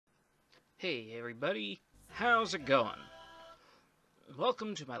Hey everybody, how's it going?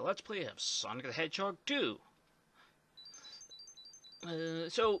 Welcome to my Let's Play of Sonic the Hedgehog 2.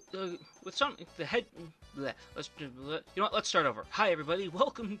 With Sonic the let's start over. Hi everybody,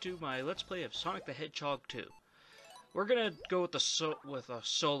 welcome to my Let's Play of Sonic the Hedgehog 2. We're gonna go with a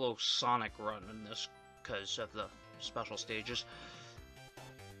solo Sonic run in this, because of the special stages.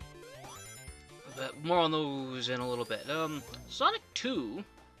 But more on those in a little bit. Sonic 2,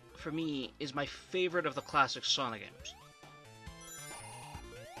 for me, is my favorite of the classic Sonic games.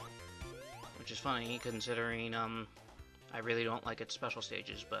 Which is funny, considering, I really don't like its special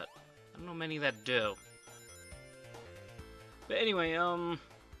stages, but I don't know many that do. But anyway,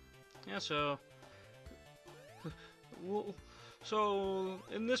 yeah, so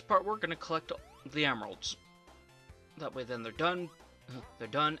in this part, we're gonna collect the emeralds. That way, then they're done,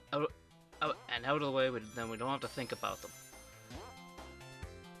 out of the way, then we don't have to think about them.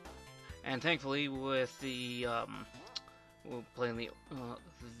 And thankfully, with the playing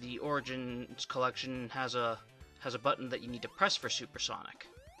the Origins collection has a button that you need to press for Supersonic,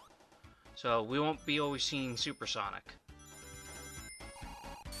 so we won't be always seeing Supersonic.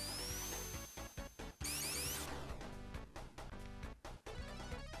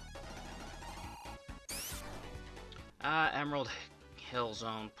 Emerald Hill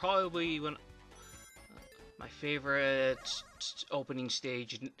Zone, probably my favorite opening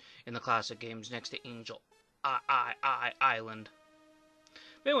stage in the classic games, next to Angel Island.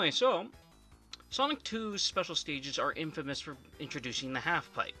 But anyway, so Sonic 2's special stages are infamous for introducing the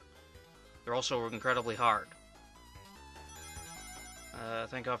half-pipe. They're also incredibly hard.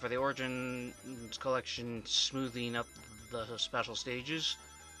 Thank God for the Origins collection smoothing up the special stages.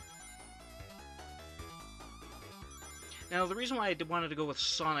 Now, the reason why I wanted to go with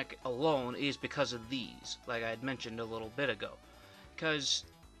Sonic alone is because of these, like I had mentioned a little bit ago. Because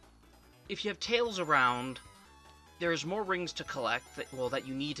if you have Tails around, there's more rings to collect, that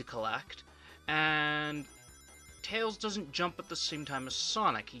you need to collect, and Tails doesn't jump at the same time as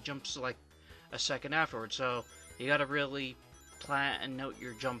Sonic. He jumps like a second afterwards, so you gotta really plan out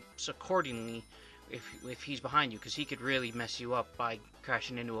your jumps accordingly if he's behind you, because he could really mess you up by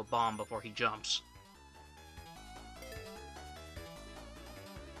crashing into a bomb before he jumps.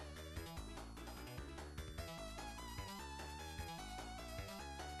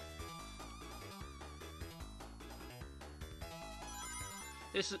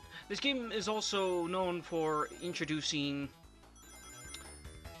 This game is also known for introducing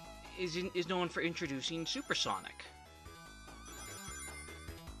Supersonic.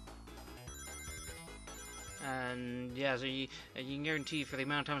 And yeah, so you can guarantee, for the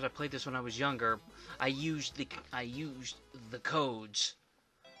amount of times I played this when I was younger, I used the codes,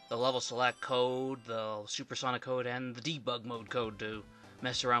 the level select code, the Supersonic code, and the debug mode code to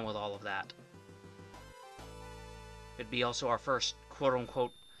mess around with all of that. It'd be also our first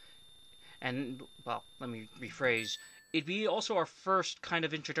quote-unquote, and, well, let me rephrase, it'd be also our first kind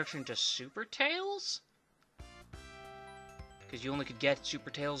of introduction to Super Tails? Because you only could get Super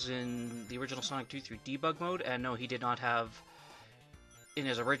Tails in the original Sonic 2 through debug mode, and no, he did not have, in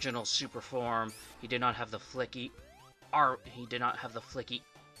his original super form, he did not have the flicky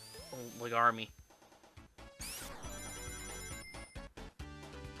like army.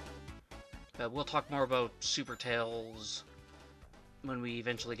 But we'll talk more about Super Tails when we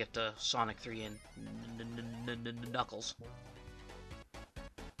eventually get to Sonic 3 and Knuckles.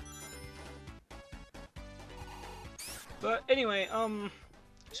 But anyway,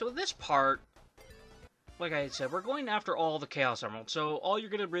 so this part, like I said, we're going after all the Chaos Emeralds, so all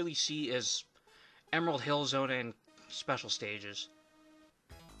you're gonna really see is Emerald Hill Zone and special stages.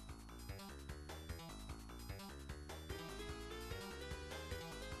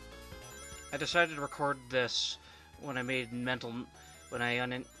 I decided to record this when I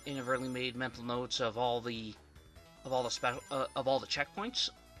inadvertently made mental notes of all the checkpoints.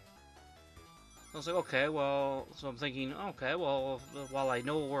 I was like, okay, well, so I'm thinking, okay, well, while I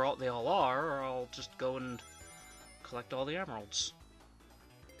know where they all are, I'll just go and collect all the emeralds.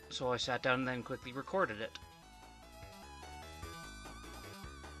 So I sat down and then quickly recorded it.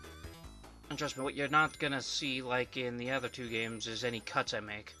 And trust me, what you're not gonna see, like in the other two games, is any cuts I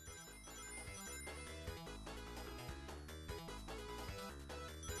make.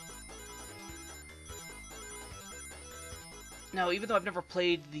 Now, even though I've never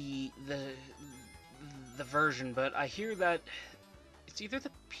played the version, but I hear that it's either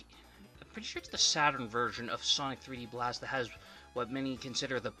I'm pretty sure it's the Saturn version of Sonic 3D Blast that has what many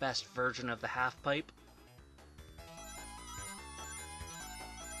consider the best version of the half-pipe.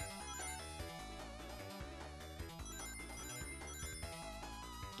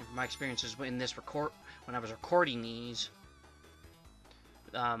 my experiences in this when I was recording these,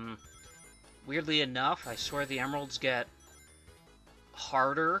 weirdly enough, I swear the emeralds get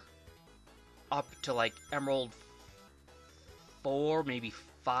harder up to like Emerald 4, maybe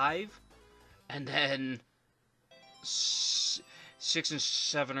 5, and then 6 and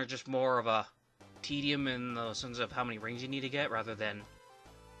 7 are just more of a tedium in the sense of how many rings you need to get, rather than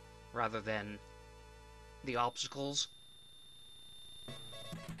the obstacles.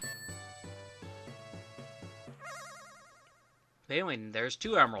 But anyway, there's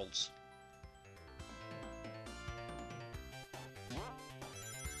 2 emeralds.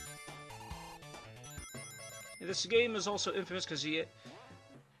 This game is also infamous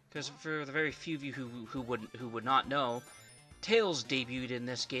because for the very few of you who would not know, Tails debuted in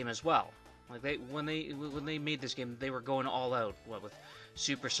this game as well. Like when they made this game, they were going all out. What with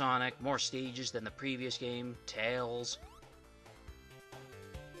Supersonic, more stages than the previous game, Tails.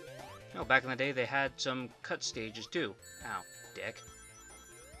 Oh, back in the day, they had some cut stages too. Ow, dick.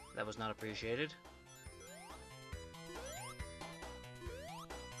 That was not appreciated.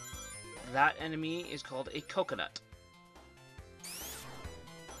 That enemy is called a coconut.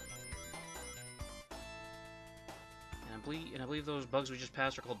 And I believe those bugs we just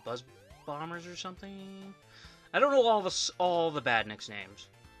passed are called buzz bombers or something. I don't know all the badniks names.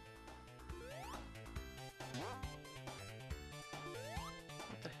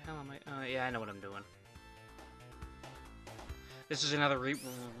 What the hell am I? Yeah, I know what I'm doing. This is another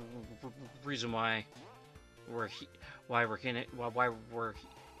reason why we're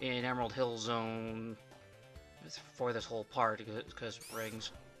in Emerald Hill Zone for this whole part, because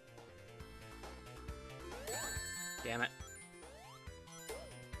rings. Damn it.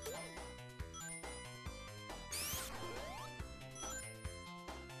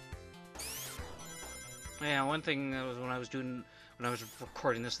 Yeah, one thing that was when I was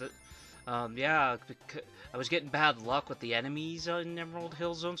recording this, that yeah, I was getting bad luck with the enemies in Emerald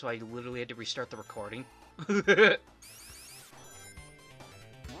Hill Zone, so I literally had to restart the recording.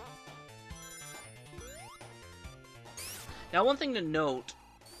 Now, one thing to note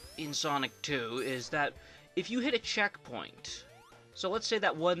in Sonic 2 is that if you hit a checkpoint, so let's say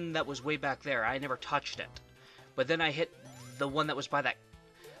that one that was way back there, I never touched it, but then I hit the one that was by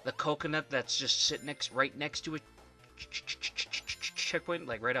the coconut that's just sitting right next to a checkpoint,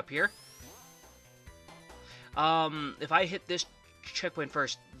 like right up here. If I hit this checkpoint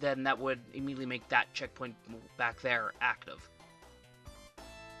first, then that would immediately make that checkpoint back there active.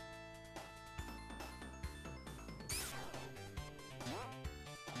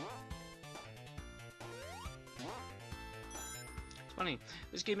 Funny,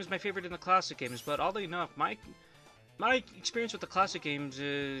 this game is my favorite in the classic games, but oddly enough, my experience with the classic games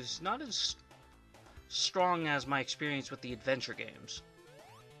is not as strong as my experience with the adventure games.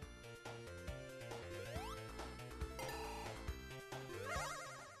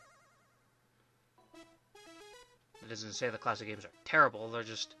 That doesn't say the classic games are terrible, they're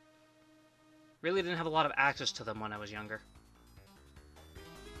just really didn't have a lot of access to them when I was younger.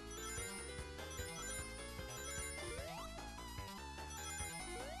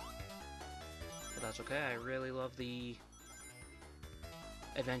 That's okay, I really love the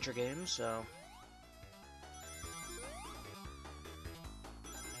adventure games, so...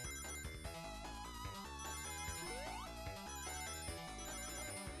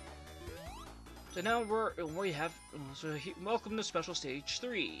 So now welcome to Special Stage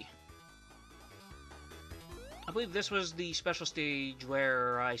 3. I believe this was the special stage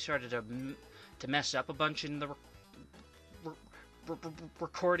where I started to mess up a bunch in the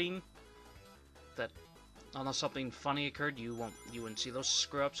recording. That unless something funny occurred, you wouldn't see those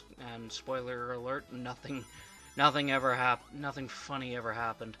screw-ups. And spoiler alert, nothing funny ever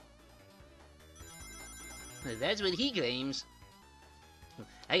happened. That's what he claims.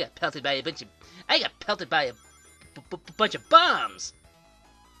 I got pelted by a bunch of bombs.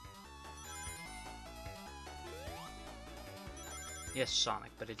 Yes,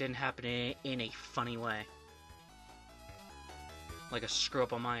 Sonic, but it didn't happen in a funny way. Like a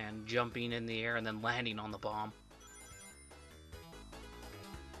screw-up on my end, jumping in the air and then landing on the bomb.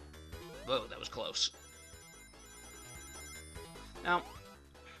 Whoa, that was close. Now,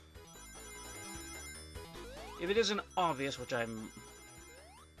 if it isn't obvious, which I'm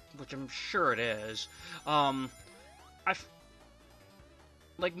sure it is,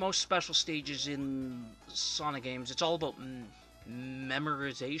 like most special stages in Sonic games, it's all about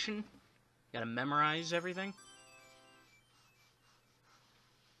memorization. You gotta memorize everything.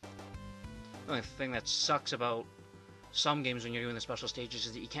 The only thing that sucks about some games when you're doing the special stages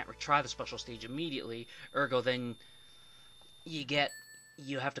is that you can't retry the special stage immediately, ergo then you get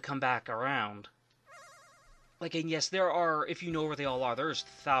you have to come back around. Like, and yes, there are, if you know where they all are, there's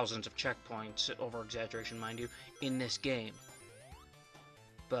thousands of checkpoints, over exaggeration, mind you, in this game.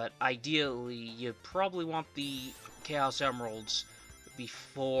 But ideally, you probably want the Chaos Emeralds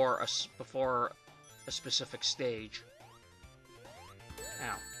before a specific stage.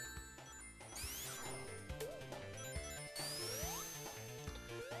 Ow.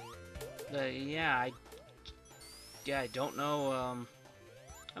 Yeah, I don't know.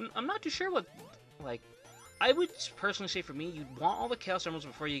 I'm not too sure what, like, I would personally say for me, you'd want all the Chaos Emeralds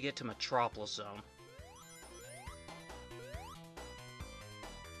before you get to Metropolis Zone.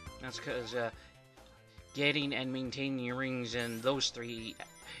 That's because getting and maintaining your rings in those three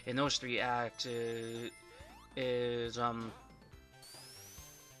acts is not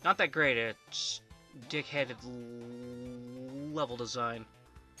that great. It's dick-headed level design.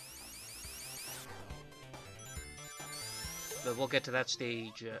 But we'll get to that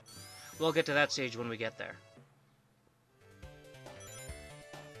stage. We'll get to that stage when we get there.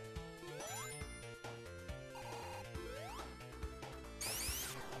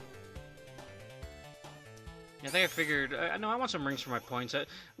 I think I figured, no, I want some rings for my points. I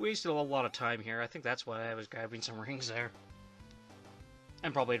wasted a lot of time here. I think that's why I was grabbing some rings there.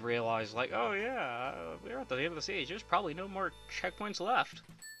 And probably realized, like, oh yeah, we're at the end of the stage. There's probably no more checkpoints left.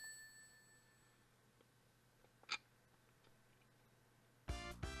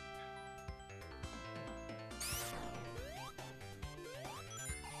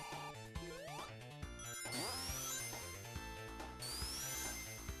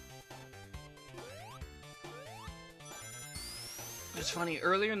 It's funny,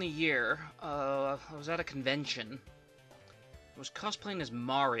 earlier in the year, I was at a convention. I was cosplaying as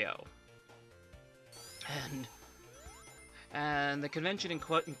Mario. And the convention in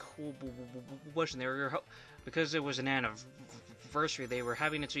question, they were, because it was an anniversary, they were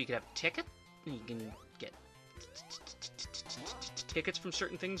having it so you could have tickets, and you can get tickets from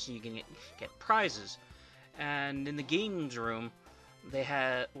certain things, and you can get prizes. And in the games room, they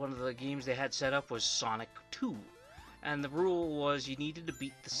had, one of the games they had set up was Sonic 2. And the rule was you needed to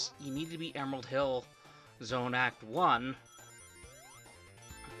beat Emerald Hill Zone Act 1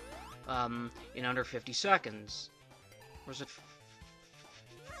 in under 50 seconds. Or was it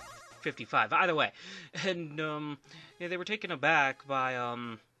 55? Either way. And yeah, they were taken aback by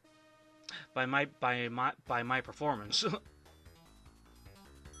my performance.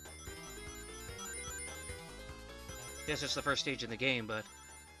 Yes, it's the first stage in the game, but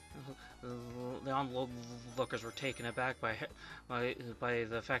the onlookers were taken aback by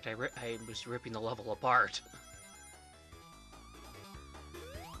the fact I was ripping the level apart.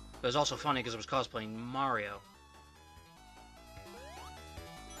 It was also funny because I was cosplaying Mario.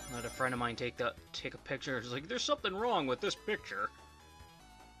 I had a friend of mine take a picture. It's like, there's something wrong with this picture.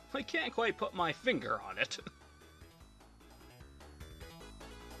 I can't quite put my finger on it.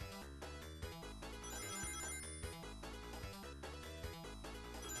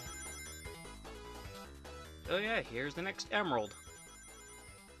 Oh yeah, here's the next emerald.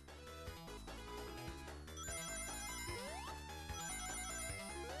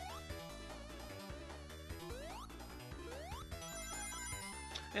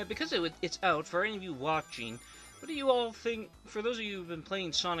 Because it's out, for any of you watching, what do you all think, for those of you who've been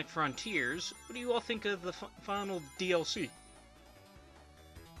playing Sonic Frontiers, what do you all think of the final DLC?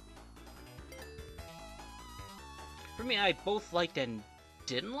 For me, I both liked and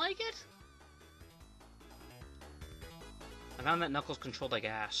didn't like it. I found that Knuckles controlled like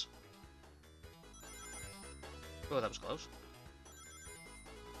ass. Oh, that was close.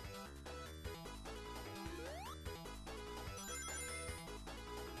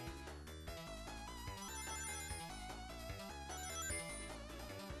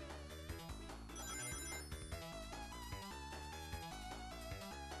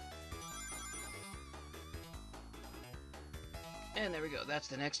 And there we go, that's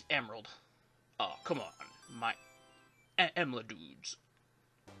the next emerald. Oh, come on, my Emla dudes.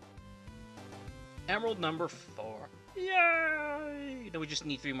 Emerald number 4. Yay! Now we just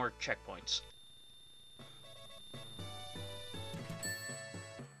need 3 more checkpoints.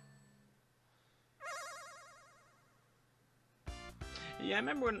 Yeah, I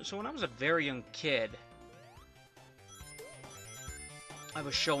remember when I was a very young kid, I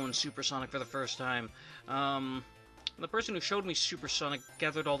was showing Supersonic for the first time. The person who showed me Supersonic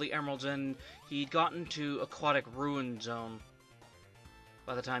gathered all the emeralds, and he'd gotten to Aquatic Ruin Zone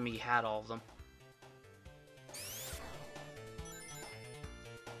by the time he had all of them.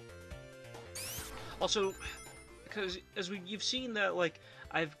 Also, because as you've seen that, like,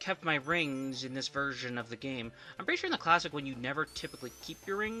 I've kept my rings in this version of the game. I'm pretty sure in the classic one you never typically keep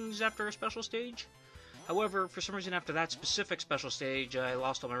your rings after a special stage. However, for some reason after that specific special stage, I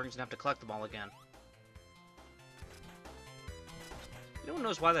lost all my rings and have to collect them all again. If anyone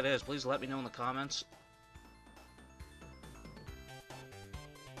knows why that is, please let me know in the comments.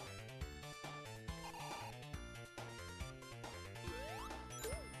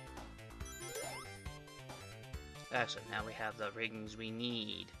 Excellent, now we have the rings we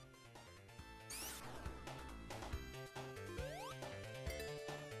need.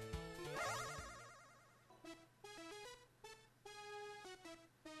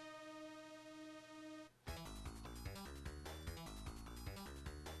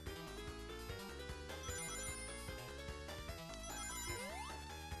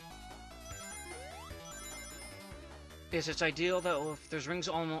 Yes, it's ideal that if there's rings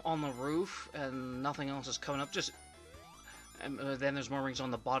on the roof and nothing else is coming up, just then there's more rings on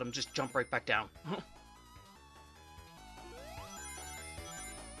the bottom, just jump right back down.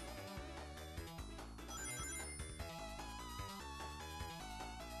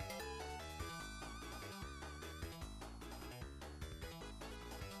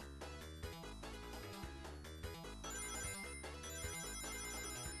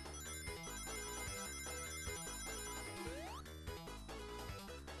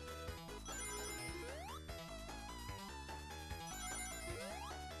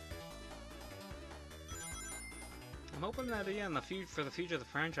 I'm hoping that, yeah, for the future of the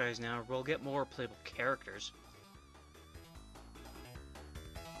franchise now, we'll get more playable characters.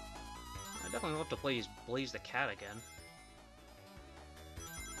 I definitely love to play Blaze the Cat again.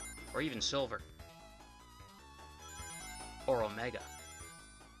 Or even Silver. Or Omega.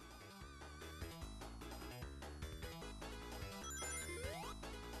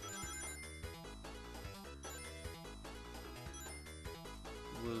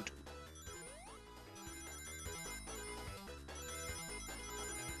 Woot.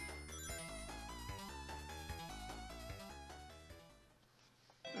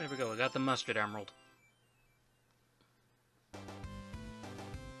 There we go, I got the Mustard Emerald.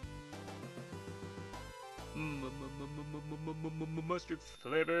 Mustard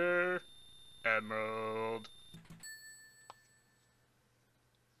flavor Emerald.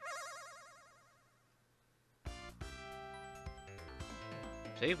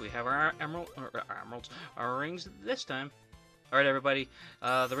 See, we have our emeralds, our rings this time. All right, everybody,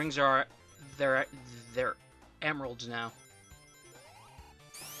 the rings are they're emeralds now.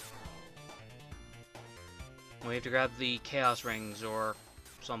 We have to grab the Chaos Rings or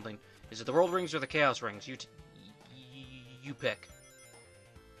something. Is it the World Rings or the Chaos Rings? You pick.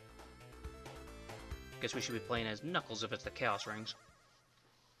 Guess we should be playing as Knuckles if it's the Chaos Rings.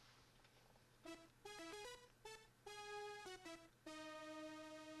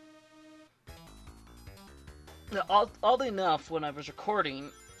 Now, oddly enough, when I was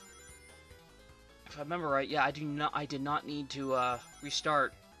recording, if I remember right, yeah, I did not need to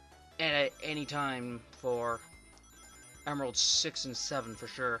restart at any time for Emeralds 6 and 7 for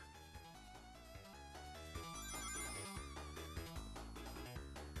sure.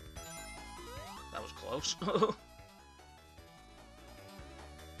 That was close.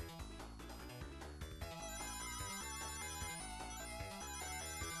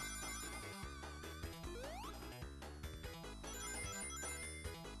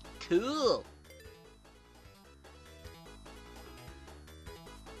 Cool.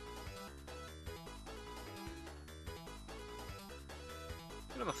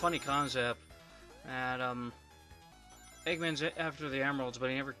 Kind of a funny concept that Eggman's after the emeralds, but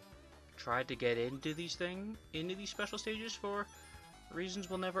he never tried to get into these special stages for reasons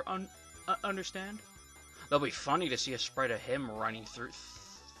we'll never understand. That'll be funny to see a sprite of him running through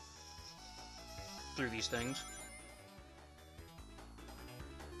these things.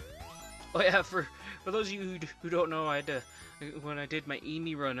 Oh yeah, for those of you who don't know, I had to, when I did my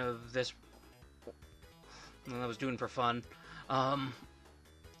Amy run of this, I was doing for fun.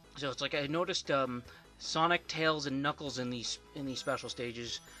 So it's like I noticed Sonic, Tails, and Knuckles in these special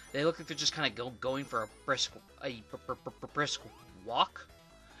stages. They look like they're just kind of going for a brisk walk.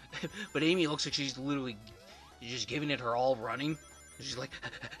 But Amy looks like she's literally just giving it her all running. She's like,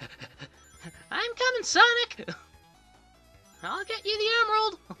 "I'm coming, Sonic. I'll get you the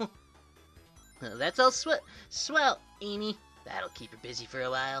emerald." That's all swell, Amy. That'll keep her busy for a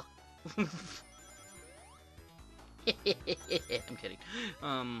while. I'm kidding.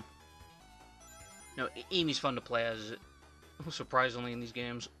 No, Amy's fun to play as, surprisingly, in these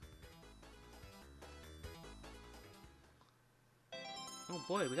games. Oh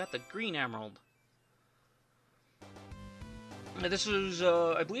boy, we got the green emerald. This is,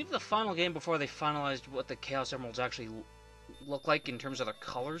 I believe, the final game before they finalized what the Chaos Emeralds actually look like in terms of their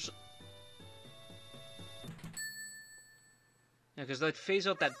colors. Yeah, because they'd phase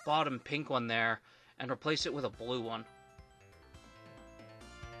out that bottom pink one there and replace it with a blue one.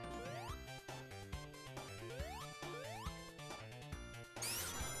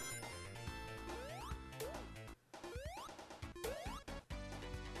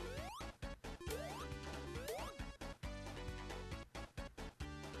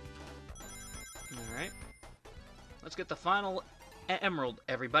 Alright. Let's get the final emerald,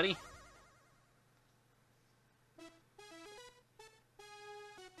 everybody.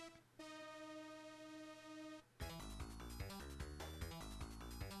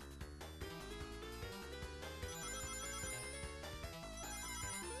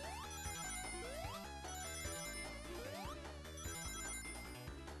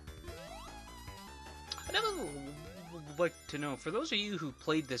 I'd never like to know, for those of you who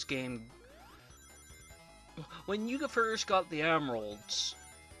played this game, when you first got the emeralds,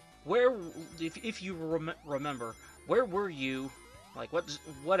 where, if you remember, where were you? Like,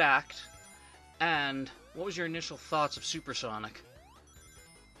 what act? And what was your initial thoughts of Supersonic?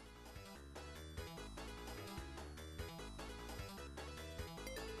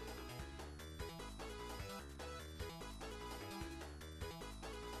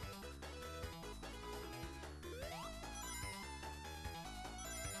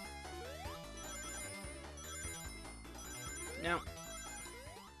 Now,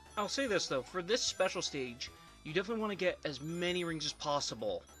 I'll say this though, for this special stage, you definitely want to get as many rings as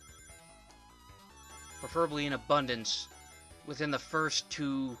possible, preferably in abundance, within the first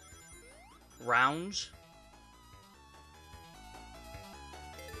 2 rounds.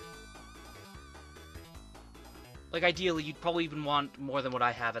 Like, ideally, you'd probably even want more than what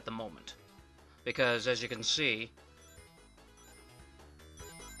I have at the moment. Because, as you can see,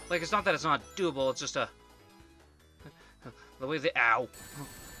 like, it's not that it's not doable, it's just the way they,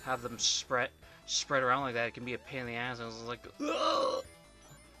 have them spread around like that, it can be a pain in the ass, and it's like, ugh!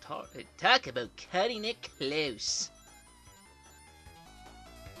 Talk about cutting it close.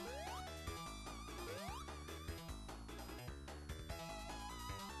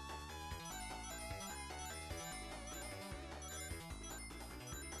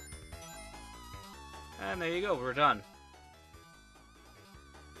 And there you go, we're done.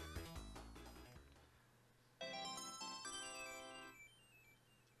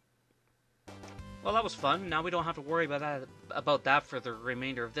 Well, that was fun. Now we don't have to worry about that for the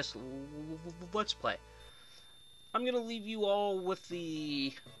remainder of this Let's Play. I'm gonna leave you all with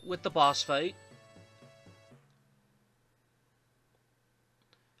the boss fight.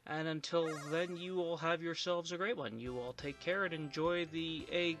 And until then, you all have yourselves a great one. You all take care and enjoy the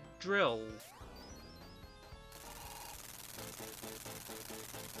egg drill.